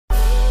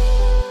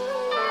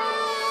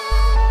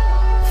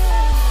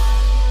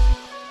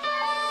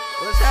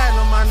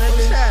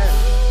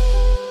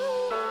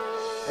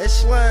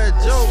It's Slud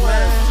Joe,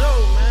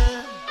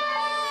 man.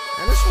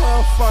 And this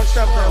world fucked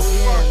up that we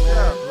in,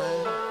 man.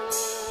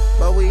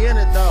 But we in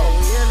it though.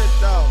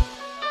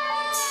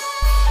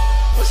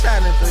 What's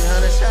happening,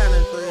 300?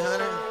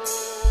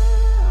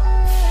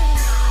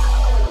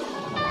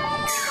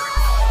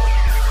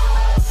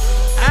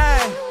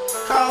 Ay,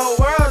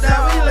 cold world that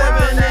we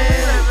living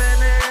in.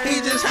 He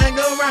just hang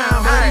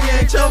around, but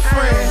he ain't your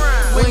friend.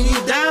 When you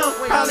down,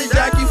 probably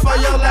jack you for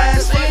your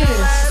last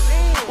ends.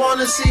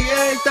 Wanna see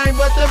everything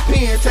but the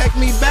pen. Take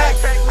me back,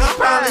 I'll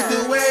probably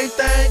do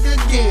everything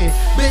again.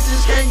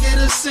 Bitches can't get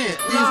a cent.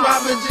 These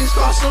robber G's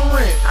cost some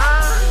rent.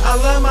 I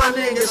love my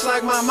niggas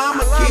like my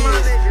mama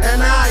kids, and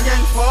I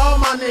yank for all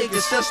my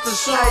niggas just to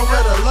show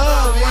where the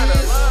love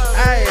is.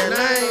 Hey, and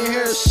I ain't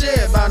hear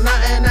shit about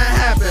nothing that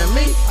happened.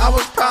 Me, I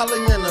was probably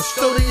in the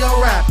studio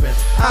rapping,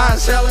 high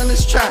as hell in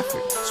this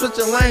traffic,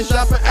 switching lanes,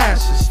 dropping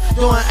ashes,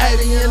 doing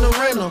 80 in the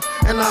rental,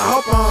 and I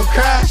hope I don't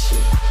crash it.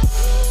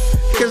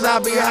 Cause I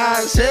be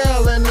high as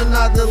hell in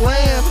another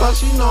land.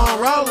 Plus you know I'm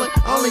rolling,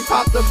 only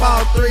popped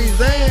about 3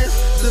 Zans.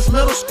 Since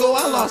middle school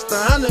I lost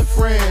 100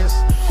 friends.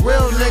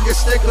 Real niggas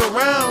stick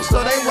around,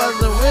 so they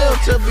wasn't real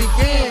to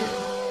begin.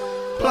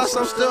 Plus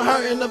I'm still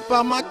hurting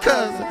about my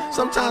cousin.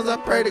 Sometimes I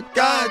pray to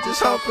God,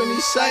 just hoping he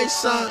say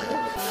something.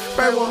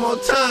 Pray one more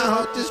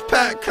time, hope this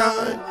pack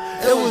coming.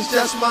 It was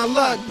just my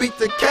luck, beat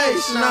the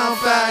case, now I'm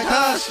back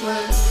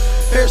hustling.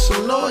 Hear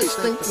some noise,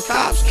 think the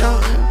cops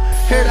coming.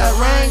 Hear that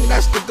ring,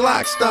 that's the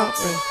Glock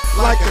stomping,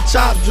 like a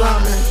chop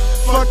drumming.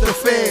 Fuck the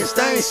feds,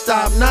 they ain't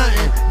stop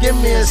nothing. Give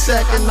me a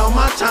second, know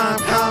my time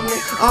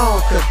coming. On,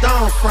 cause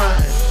don't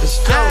front.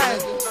 It's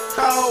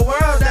cold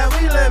world that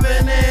we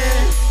living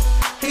in.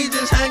 He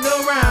just hang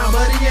around,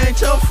 but he ain't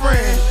your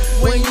friend.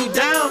 When you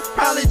down,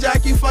 probably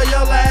jack you for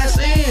your last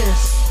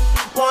ends.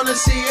 Wanna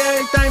see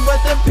everything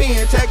but the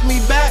pen. Take me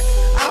back,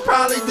 I'll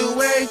probably do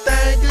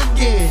everything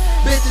again.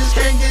 Bitches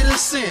can't get a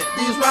cent.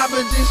 These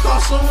robber G's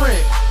cost some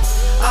rent.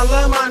 I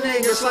love my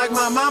niggas like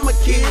my mama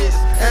kids,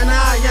 and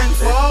I yank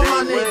for all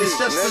my niggas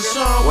just to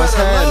show them where the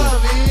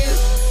love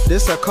is.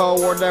 This a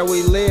cold world that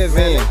we live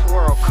in.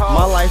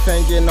 My life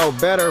ain't getting no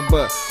better,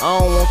 but I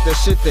don't want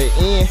this shit to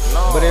end.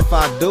 But if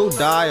I do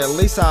die, at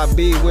least I'll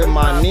be with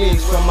my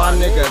niggas. For my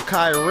nigga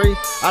Kyrie,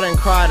 I done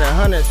cried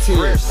 100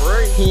 tears.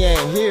 He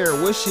ain't here,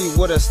 wish he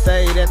would've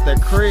stayed at the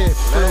crib.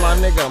 Free my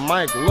nigga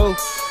Mike Luke,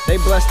 they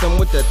blessed him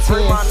with the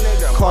 10.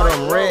 Caught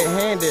him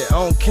red-handed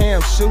on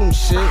cam shooting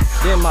shit.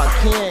 Then my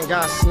kin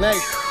got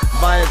snaked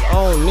by his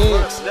own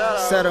niggas.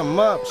 Set him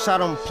up, shot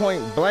him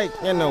point blank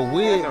in the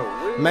wig.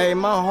 Made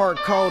my heart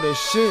cold as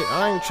shit,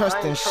 I ain't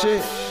trusting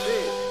shit.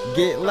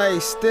 Get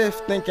laid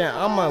stiff, thinking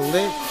I'm a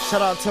lick.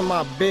 Shout out to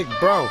my big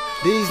bro,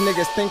 these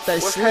niggas think they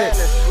slick.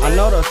 I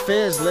know the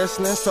feds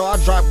listening, so I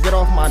drop get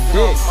off my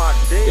dick.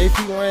 If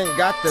you ain't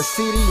got the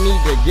CD,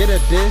 need to get a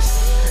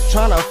disc.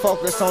 Tryna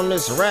focus on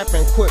this rap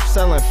and quit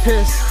selling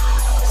piss.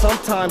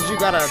 Sometimes you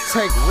gotta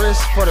take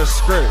risks for the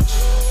script.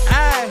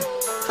 Ay,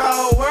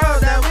 cold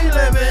world that we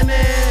living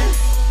in.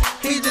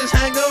 He just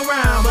hang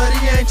around, but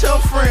he ain't your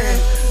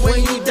friend.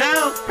 When you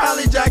down,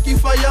 probably jack you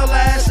for your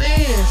last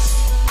ends.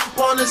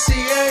 Wanna see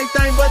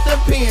everything but the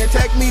pen.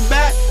 Take me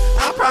back,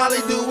 I'll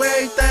probably do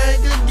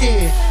everything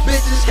again.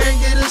 Bitches can't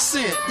get a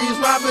cent. These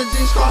robber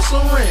G's cost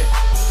some rent.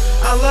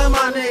 I love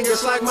my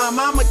niggas like my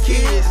mama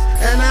kids,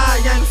 and I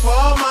yank for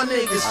all my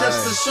niggas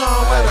just to show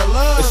them where the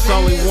love is. It's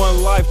only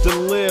one life to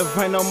live,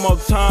 ain't no more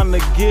time to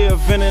give.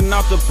 In and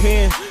out the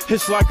pen,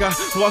 it's like I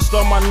lost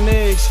all my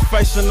niggas.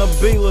 Facing the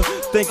Bila,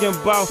 thinking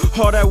about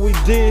all that we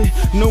did.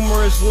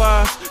 Numerous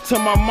lies to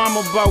my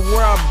mama about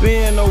where I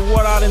been or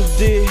what I done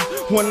did.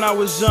 When I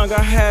was young,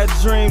 I had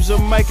dreams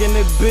of making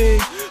it big.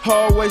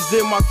 I always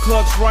did my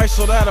clucks right,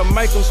 so that'll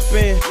make them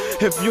spin.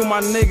 If you my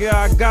nigga,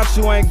 I got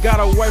you, ain't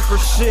gotta wait for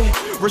shit.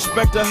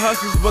 Respect the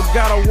hustlers, but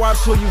gotta watch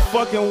who you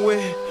fucking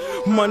with.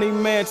 Money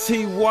man,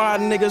 T.Y,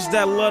 niggas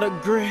that love the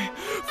grit.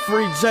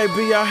 Free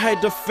JB, I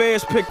hate the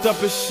feds picked up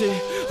his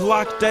shit.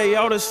 Lock they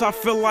Otis, I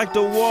feel like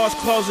the walls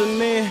closing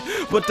in,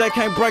 but they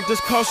can't break this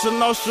Costa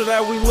Nostra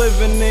that we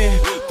living in.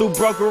 Through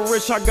broker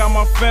rich, I got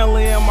my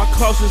family and my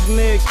closest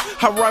niggas.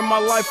 I write my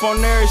life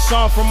on every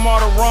song from all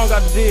the wrong I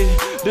did.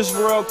 This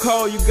world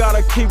cold, you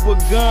gotta keep a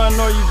gun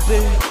or you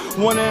dead.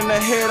 One in the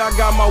head, I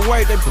got my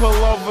weight, they pull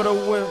over the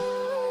whip.